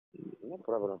No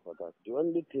problem for that. The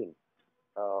only thing,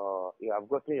 you have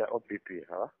gotten your OPP,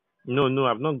 huh? No,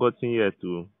 I've not gotten yet.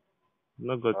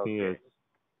 Not gotten Okay. yet.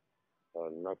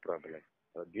 No problem.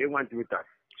 Do you want with us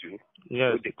too?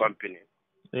 Yes. With the company?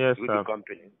 Yes, with sir. the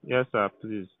company? Yes, sir.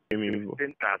 Please.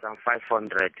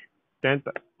 10,500.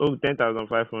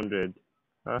 10,500.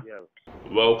 Huh? Yeah.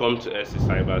 Welcome to NYSC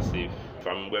Cybersecurity.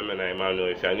 I'm Women Emmanuel.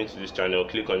 If you are new to this channel,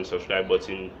 click on the subscribe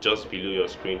button just below your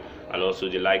screen and also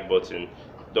the like button.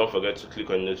 Don't forget to click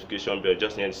on the notification bell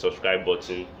just near the subscribe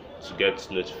button to get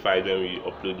notified when we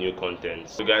upload new content.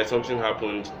 So guys, something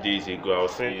happened days ago. I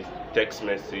was sending a text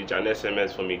message, an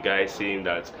SMS from a guy saying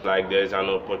that like there's an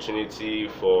opportunity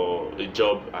for a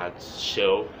job at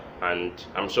Shell, and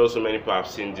I'm sure so many people have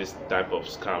seen this type of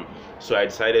scam. So I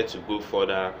decided to go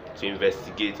further to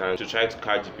investigate and to try to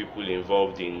catch the people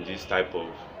involved in this type of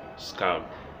scam.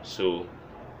 So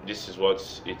this is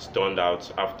what it turned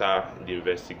out after the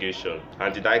investigation.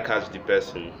 And did I catch the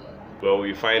person? Well,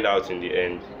 we find out in the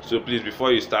end. So please,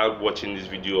 before you start watching this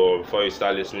video or before you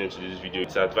start listening to this video,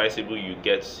 it's advisable you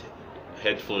get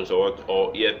headphones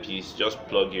or earpiece. Just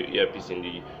plug your earpiece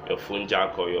in your phone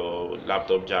jack or your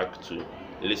laptop jack to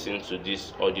listen to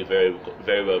this audio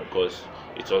very well, because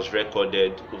it was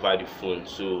recorded over the phone,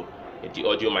 so the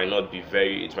audio might not be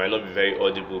very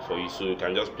audible for you. So you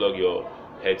can just plug your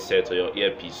headset or your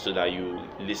earpiece so that you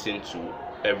listen to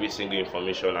every single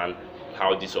information and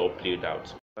how this all played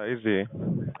out. Easy.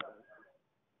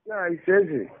 Yeah, it's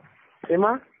easy.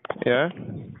 Emma? Yeah?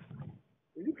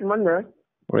 Is it Monday?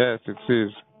 Yes, it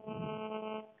is.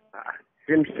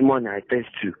 Since morning I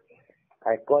text you.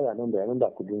 I call your number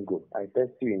couldn't go. I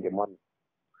text you in the morning.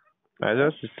 I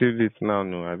just received it now.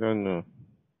 No, I don't know.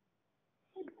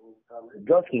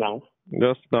 Just now?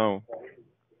 Just now.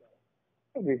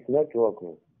 It's network.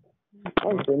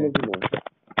 How is anything?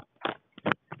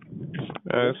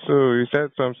 So you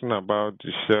said something about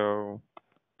the Shell.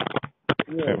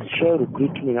 Yeah, Shell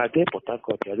recruitment. I take Port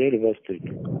Harcourt. I take River Street.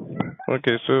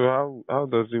 Okay, so how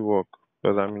does it work?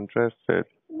 Because I'm interested.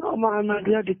 No, man,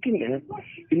 they are the thing.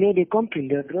 You know, the company,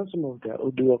 they draw some of their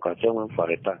old workers for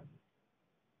a time.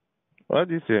 What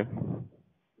did you say?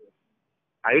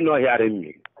 Are you not hearing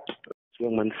me?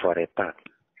 Women for a time.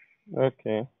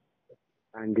 Okay.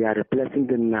 And they are replacing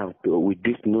them now with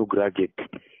this new graduate.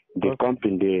 The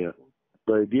company,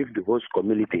 they give the host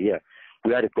community here,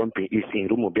 where the company is in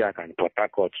Rumubiak and Port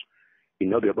Harcourt,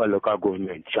 in Obiaba local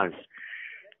government chance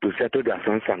to settle their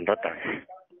sons and daughters.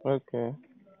 Okay.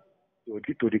 So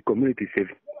to the community,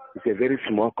 it's a very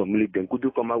small community. They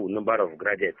could come out with number of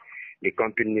graduates the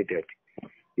company needed.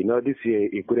 You know, this year,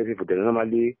 people, they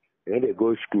normally, they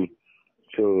go to school.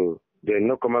 So they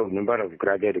not come out with number of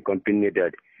graduates the company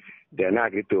needed. They are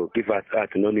not going to give us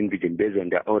knowing based on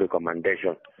their own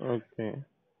recommendation. Okay.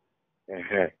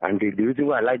 And the reason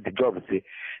why I like the job is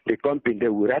the company, they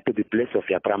will write to the place of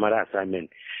your primary assignment,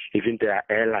 even to your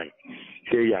airline.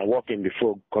 Say you are working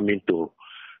before coming to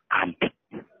camp.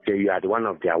 Say you are one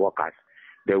of their workers.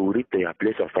 They will read to your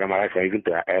place of primary assignment, even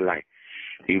to your airline.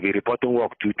 You'll be reporting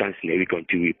work 2 times in a week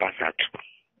until we pass out.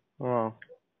 Wow.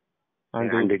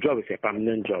 And the job is a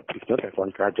permanent job. It's not a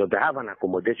contract job. They have an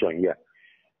accommodation here.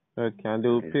 Okay, and they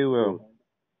will pay well.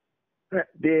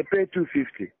 They pay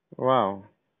 $250. Wow.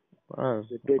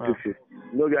 They pay $250.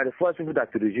 No, we are the first people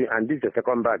that resume, and this is the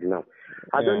second batch now.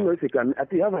 I don't know if you can. I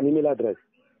think you have an email address.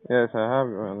 Yes, I have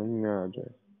an email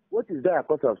address. What is their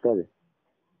course of study?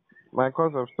 My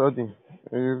course of study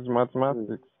is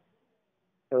mathematics.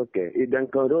 Okay, it then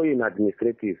can roll in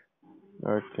administrative.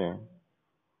 Okay.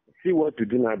 See what to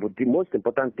do now, but the most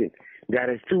important thing, there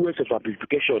are 2 ways of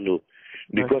application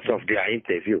because of their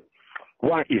interview.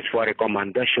 One is for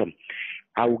recommendation.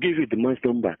 I will give you the month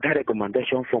number. That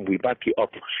recommendation form will back you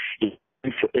up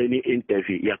for any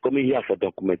interview. You are coming here for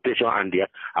documentation and the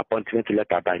appointment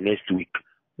letter by next week.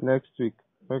 Next week,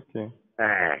 okay.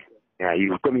 You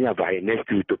will come here by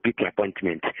next week to pick your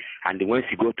appointment. And once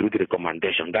you go through the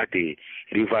recommendation, that is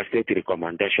River State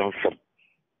recommendation form.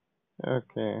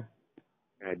 Okay.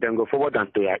 Then go forward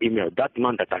and to your email. That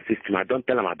man that assists me, I don't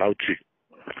tell him about you.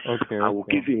 Okay. I will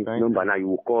give him his number now. You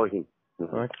will call him.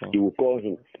 Okay. You will call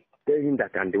him. Tell him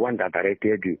that I'm the one that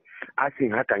directed you. Ask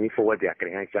him how can you forward their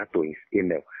credentials to his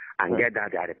email and get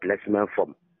that their replacement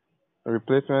form. A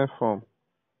replacement form.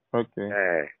 Okay.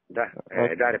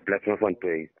 That replacement form to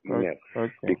his email.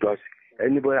 Okay. Because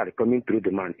anybody that is coming through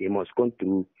the man, he must come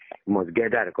through. He must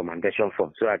get that recommendation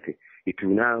form so that it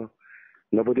will now.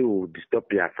 Nobody will disturb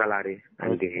your salary,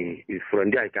 and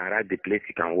from there you can write the place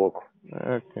you can work.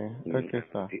 Okay. Okay,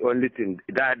 sir. The only thing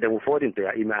that they will forward into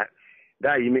your email.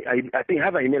 That email, I think you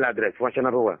have an email address. What's your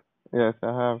number one? Yes, I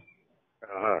have.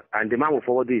 And the man will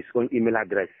forward his own email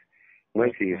address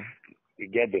Once you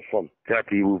get the form,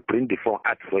 that you will print the form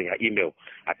out for your email,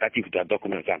 attach it to the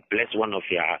documents, and place one of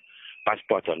your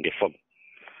passports on the form.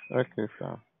 Okay,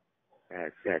 sir.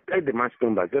 Yes. Take the man's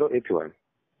number 081.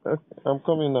 Okay, I'm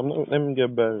coming. Let me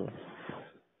get back.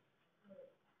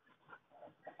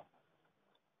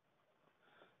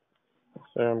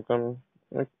 Sir, I'm coming.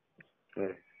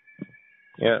 Okay.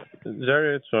 Yeah,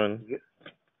 081.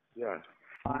 Yeah.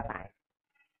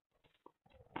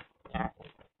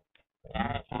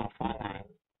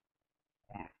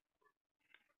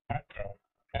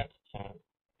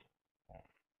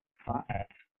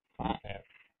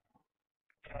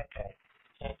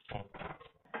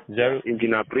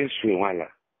 Engineer Prince Wala.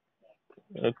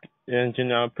 Okay,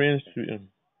 Engineer Prince.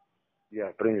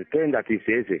 Yeah, Prince. Tell him that he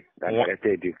says it. That I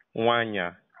said you.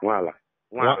 Wanya. Wala.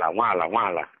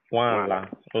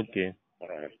 Okay.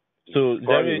 So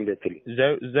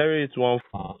 081.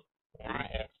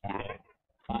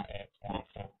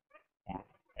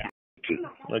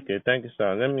 Okay, thank you,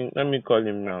 sir. Let me call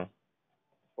him now.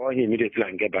 Call him immediately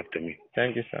and get back to me.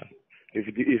 Thank you, sir. If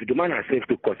the man has safe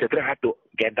to concentrate how to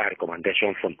get that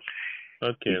recommendation from.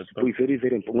 Okay. It's very,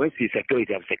 very important. Once you secure it,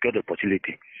 you have secured the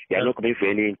opportunity. You are not coming for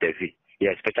any interview. You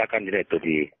are a special candidate to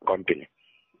the company.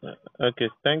 Okay,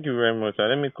 thank you very much, sir.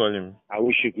 Let me call him. I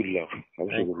wish you good luck.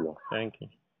 Thank you.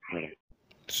 Right.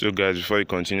 So guys, before you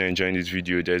continue enjoying this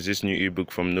video, there's this new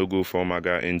ebook from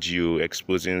NoGoFallMaga NGO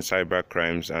exposing cyber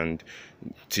crimes and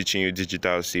teaching you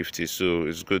digital safety. So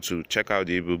it's good to check out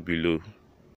the ebook below.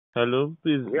 Hello,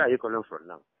 please. Where are you calling from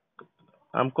now?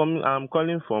 I'm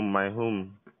calling from my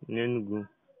home in Enugu.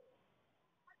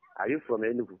 Are you from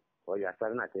Enugu or you are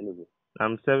starting at Enugu?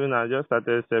 I'm 7. I just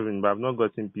started 7, but I've not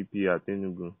gotten PP at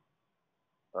Enugu.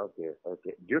 Okay.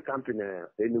 Do you camp in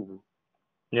Enugu?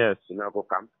 Yes. You now go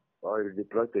camp or you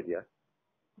deployed to there?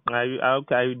 I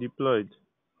deployed.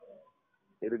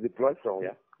 You deployed from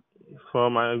where?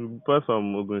 I deployed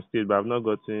from Ogun State, but I've not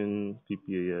gotten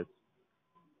PPA yet.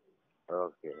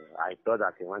 Okay. I thought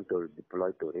that you want to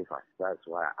deploy to Rivers. That's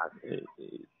why I asked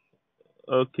you.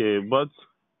 Okay, but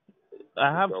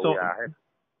I have so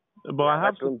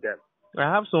I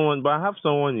have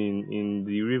someone in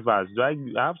the Rivers. I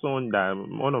have someone that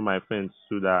one of my friends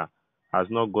so that has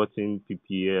not gotten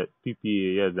PPA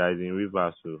yet that is in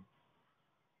Rivers. So,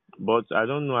 but I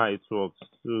don't know how it works.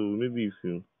 So maybe if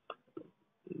you.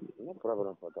 No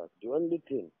problem for that. The only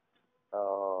thing,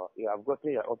 you have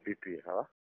gotten your OPP, huh?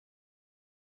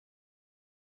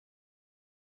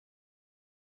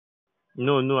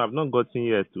 No, I've not gotten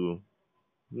yet too.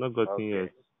 Not gotten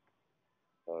yet.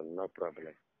 No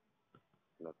problem.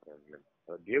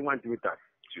 Do you want me to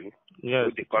Yes.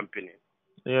 with the company?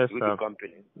 Yes, with sir. The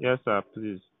company? Yes, sir.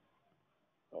 Please.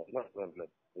 No problem.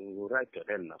 We will write to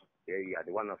them now. They are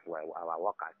the one of our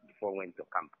workers before went to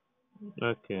camp.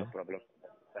 Okay. No problem.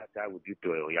 That's how we do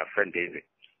to your friend David.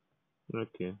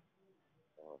 Okay.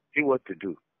 See what to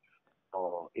do.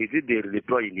 Is it the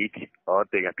deploy you need or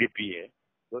the PPA?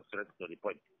 Go straight to the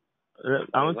point.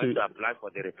 I want to apply for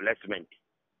the replacement.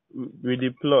 We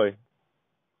deploy.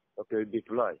 Okay,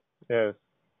 deploy. Yes.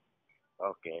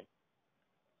 Okay.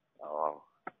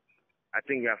 I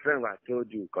think your friend has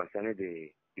told you concerning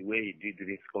the way he did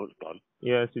this custom.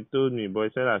 Yes, he told me, but he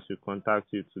said I should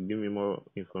contact you to give me more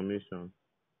information.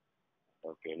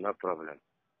 Okay, no problem.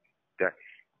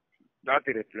 That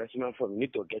replacement form, you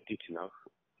need to get it now.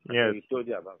 Yes. He told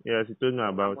you about it. Yes, he told me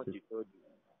about it. He told you?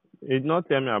 He did not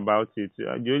tell me about it. The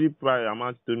only price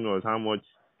amount he told me was how much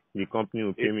the company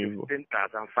will pay me.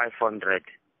 10,500.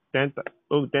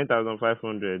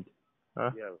 10,500.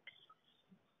 Yeah.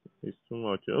 It's too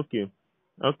much. Okay.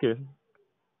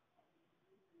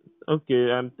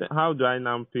 How do I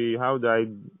now pay? How do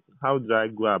I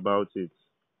go about it?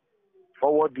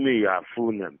 Forward me your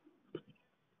full name.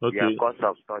 Okay. Your course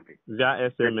of study. Via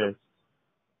SMS.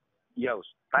 Yes.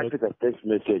 Type it a text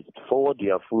message. Forward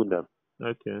your full name.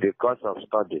 Okay. The course of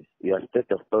study, your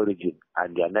state of origin,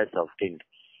 and your next of kin,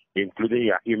 including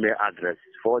your email address.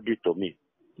 Forward it to me.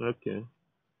 Okay.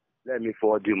 Let me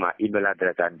forward you my email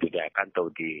address and the account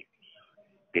of the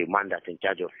man that's in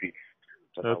charge of it.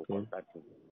 So I will contact him.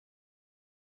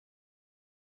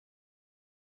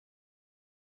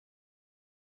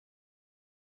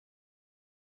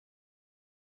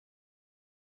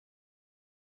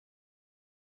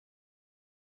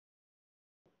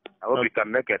 I hope you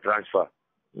can make a transfer.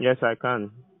 Yes, I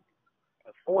can.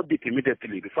 Forward it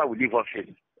immediately before we leave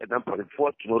office. And then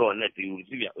before tomorrow or next, you will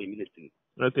receive it immediately.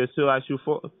 Okay, so I should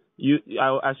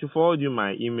forward you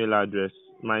my email address,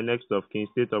 my next of kin,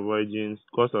 state of origin,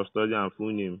 course of study, and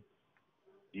full name.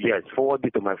 Yes, forward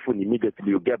it to my phone immediately.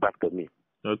 You get back to me.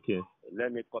 Okay.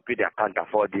 Let me copy the account and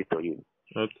forward it to you.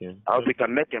 Okay. I hope you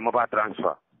can make a mobile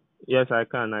transfer. Yes, I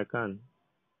can.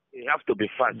 You have to be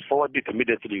fast. Forward it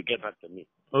immediately. You get back to me.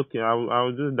 Okay,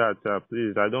 I'll do that,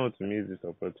 please. I don't want to miss this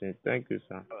opportunity. Thank you,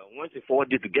 sir. Once you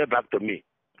forward it, get back to me.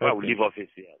 Okay. I will leave office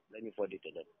here. Let me forward it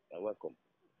to them. You're welcome.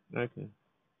 Okay.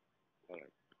 All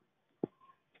right.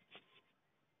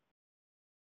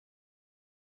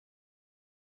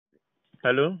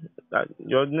 Hello?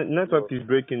 Your network is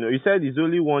breaking. You said it's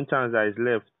only one chance that is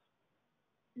left.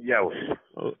 Yes.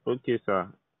 Oh, okay, sir.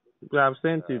 So I've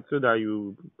sent it so that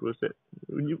you process.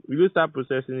 Will you start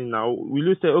processing it now? Will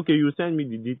you say, okay, you send me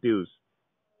the details?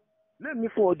 Let me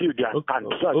forward you the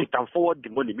account so you can forward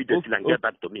the money immediately and get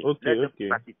back to me. Okay.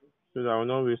 So that I will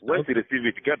not waste. Once you receive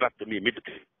it, get back to me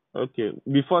immediately. Okay.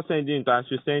 Before sending it, I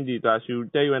should send it. I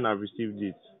should tell you when I've received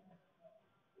it.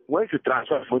 Once you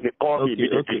transfer for the call me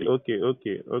immediately.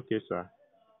 Okay, sir.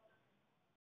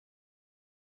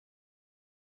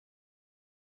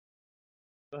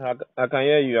 I can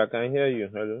hear you.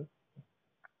 Hello.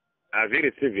 Have you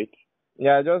received it?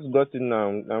 Yeah, I just got it now.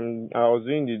 I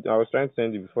was trying to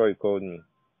send it before you called me.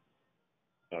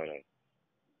 All right.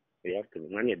 You have to.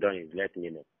 When you're done, let me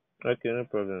know. Okay, no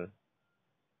problem.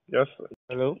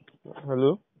 Hello.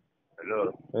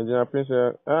 Engineer Prince,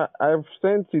 I've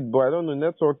sent it, but I don't know.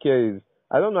 Network here is.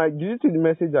 I don't know. Did you see the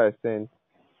message I sent?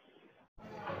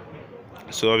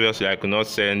 So obviously I could not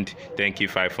send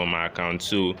 10K5 from my account.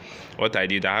 So what I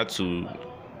did, I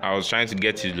was trying to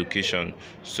get his location.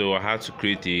 So I had to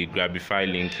create a Grabify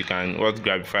link. What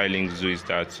Grabify links do is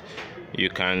that you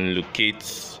can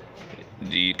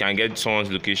get someone's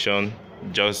location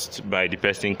just by the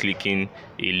person clicking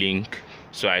a link.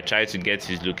 So I tried to get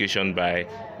his location by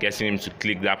getting him to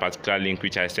click that particular link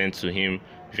which I sent to him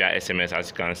via SMS, as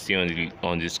you can see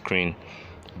on the screen.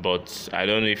 But I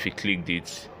don't know if he clicked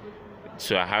it.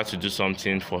 So I had to do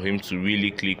something for him to really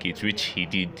click it, which he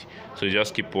did. So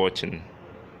just keep watching.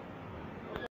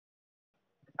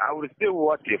 I will still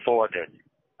what you forwarded.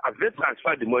 Have they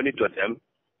transferred the money to them?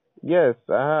 Yes,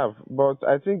 I have. But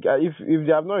I think if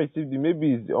they have not received it,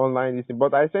 maybe it's online.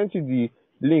 But I sent you the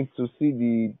link to see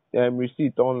the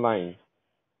receipt online.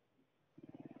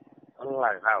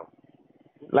 Online how?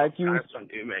 Like you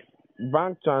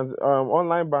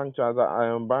online bank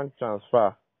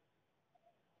transfer.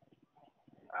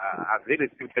 Have they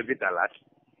received debit alert?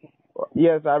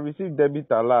 Yes, I received debit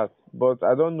alert, but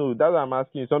I don't know. That's what I'm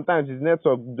asking you. Sometimes it's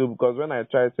network though, because when I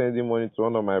tried sending money to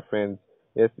one of my friends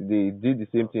yesterday, it did the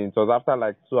same thing. It was after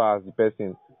like 2 hours the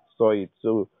person saw it.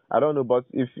 So I don't know, but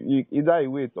if you either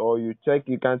you wait or you check,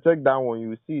 you can check that one.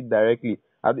 You see it directly.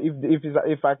 And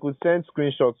if I could send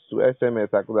screenshots to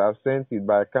SMS, I could have sent it,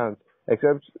 but I can't,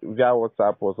 except via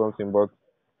WhatsApp or something. But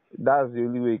that's the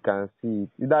only way you can see it.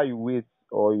 Either you wait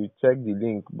or you check the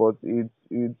link, but you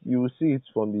see it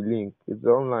from the link. It's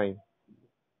online.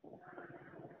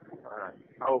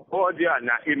 I'll forward you an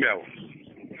email.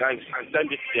 Thanks. I'll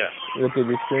send it here. Okay,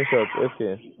 the screenshot.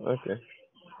 Okay.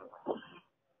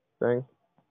 Thanks.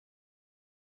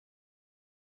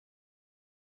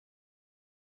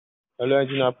 Hello,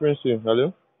 Engineer Prince.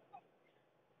 Hello?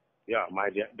 Yeah, my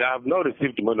dear. They have not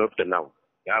received the money up to now.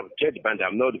 They have checked the bank. They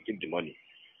have not received the money.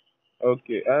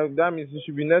 Okay. That means it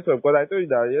should be network. But I told you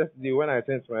that yesterday when I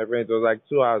sent to my friend, it was like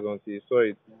 2 hours until he saw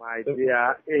it. My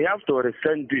dear, you have to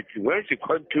resend it. Once you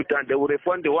come to that, they will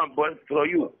refund the one point for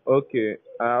you. Okay.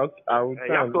 I will try.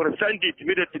 You have to resend it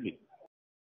immediately.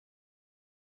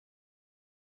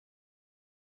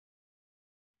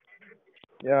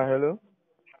 Yeah, hello?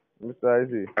 Mr.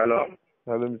 Izzy. Hello,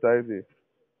 Mr. Izzy.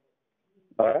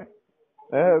 Huh?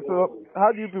 So,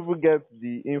 how do you people get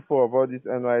the info of all these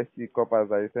NYSC coppers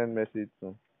that you send message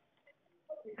to?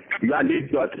 You are the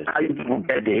idiot. How you people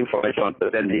get the information to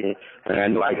send the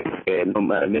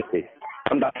message?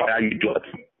 I'm that fire, you idiot.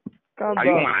 Calm are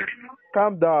down. You mad?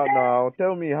 Calm down now.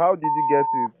 Tell me, how did you get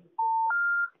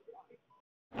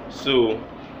it? So,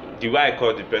 the way I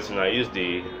call the person, I use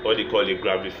what they call a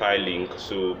Grabify link.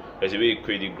 So, there's a way you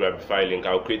create a Grabify link.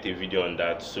 I'll create a video on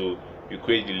that. So, you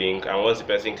create the link, and once the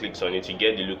person clicks on it, you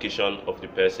get the location of the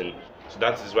person. So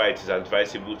that is why it is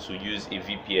advisable to use a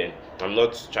VPN. I'm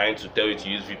not trying to tell you to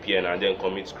use VPN and then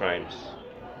commit crimes,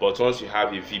 but once you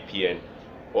have a VPN,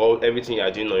 everything you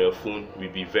are doing on your phone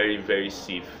will be very, very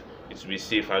safe. It will be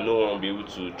safe, and no one will be able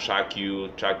to track you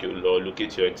or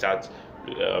locate your exact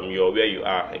where you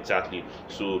are exactly.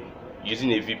 So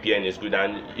using a VPN is good,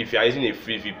 and if you are using a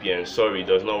free VPN, sorry, it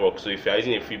does not work. So if you are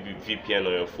using a free VPN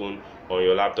on your phone, on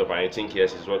your laptop, and you think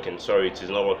yes, it's working, sorry, it is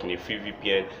not working. A free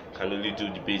VPN can only do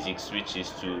the basics, which is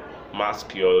to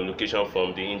mask your location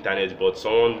from the internet. But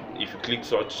if you click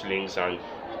such links and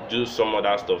do some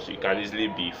other stuff, so you can easily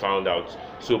be found out.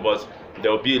 So, but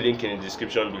there will be a link in the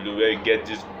description below where you get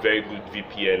this very good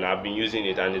VPN. I've been using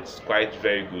it and it's quite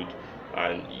very good,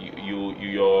 and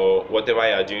your whatever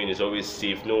you are doing is always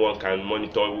safe. No one can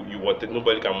monitor you,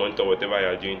 nobody can monitor whatever you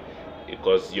are doing,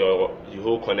 because your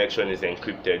whole connection is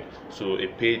encrypted. So a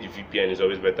paid VPN is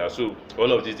always better. So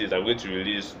one of these days I'm going to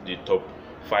release the top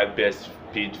 5 best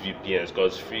paid VPNs,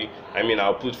 because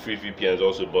I'll put free VPNs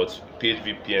also, but paid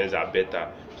VPNs are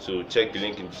better. So check the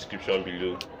link in the description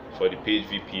below for the paid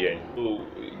VPN. So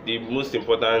the most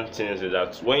important thing is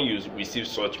that when you receive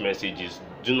such messages,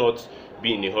 do not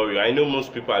be in a hurry. I know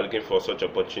most people are looking for such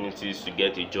opportunities to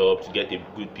get a job, to get a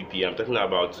good PPA. I'm talking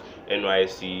about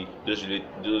NYSC, those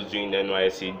doing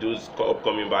NYSC, those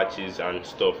upcoming batches and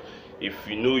stuff. If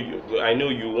I know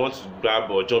you want to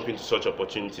grab or jump into such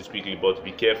opportunities quickly, but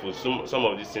be careful. Some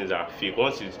of these things are fake.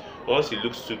 Once it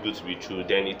looks too good to be true,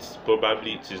 then it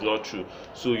is not true.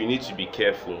 So you need to be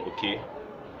careful, okay?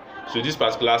 So this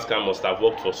particular scam must have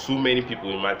worked for so many people.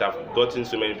 It might have gotten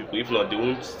so many people. If not, they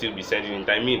won't still be sending it.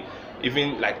 I mean,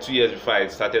 even like 2 years before I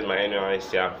started my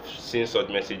NYSC, I've seen such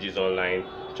messages online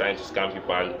trying to scam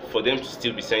people, and for them to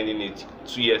still be sending it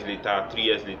 2 years later, 3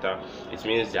 years later, it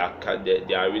means they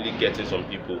are really getting some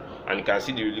people. And you can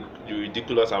see the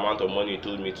ridiculous amount of money he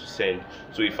told me to send.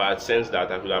 So if I had sent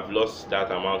that, I could have lost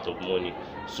that amount of money.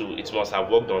 So it must have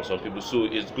worked on some people. So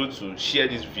it's good to share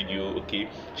this video, okay?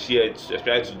 Share it,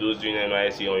 especially to those doing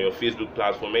NYSC on your Facebook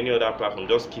platform, any other platform.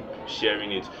 Just keep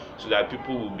sharing it so that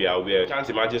people will be aware. You can't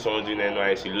imagine someone doing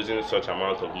NYSC losing such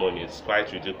amount of money. It's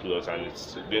quite ridiculous, and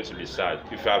it's going to be sad.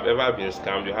 If you have ever been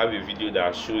scammed, you have a video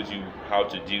that shows you how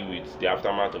to deal with the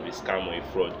aftermath of a scam or a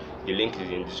fraud. The link is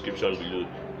in the description below.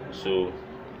 So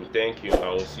thank you, and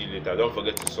we'll see you later. Don't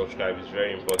forget to subscribe, it's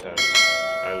very important,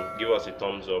 and give us a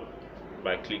thumbs up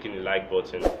by clicking the like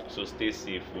button. So stay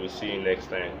safe, we'll see you next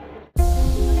time.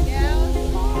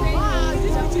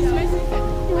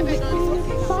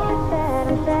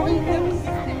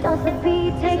 Does the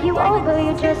beat take you over?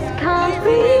 You just can't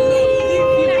breathe.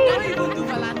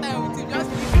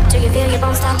 Do you feel your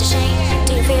bones start to shake?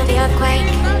 Do you feel the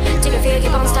earthquake?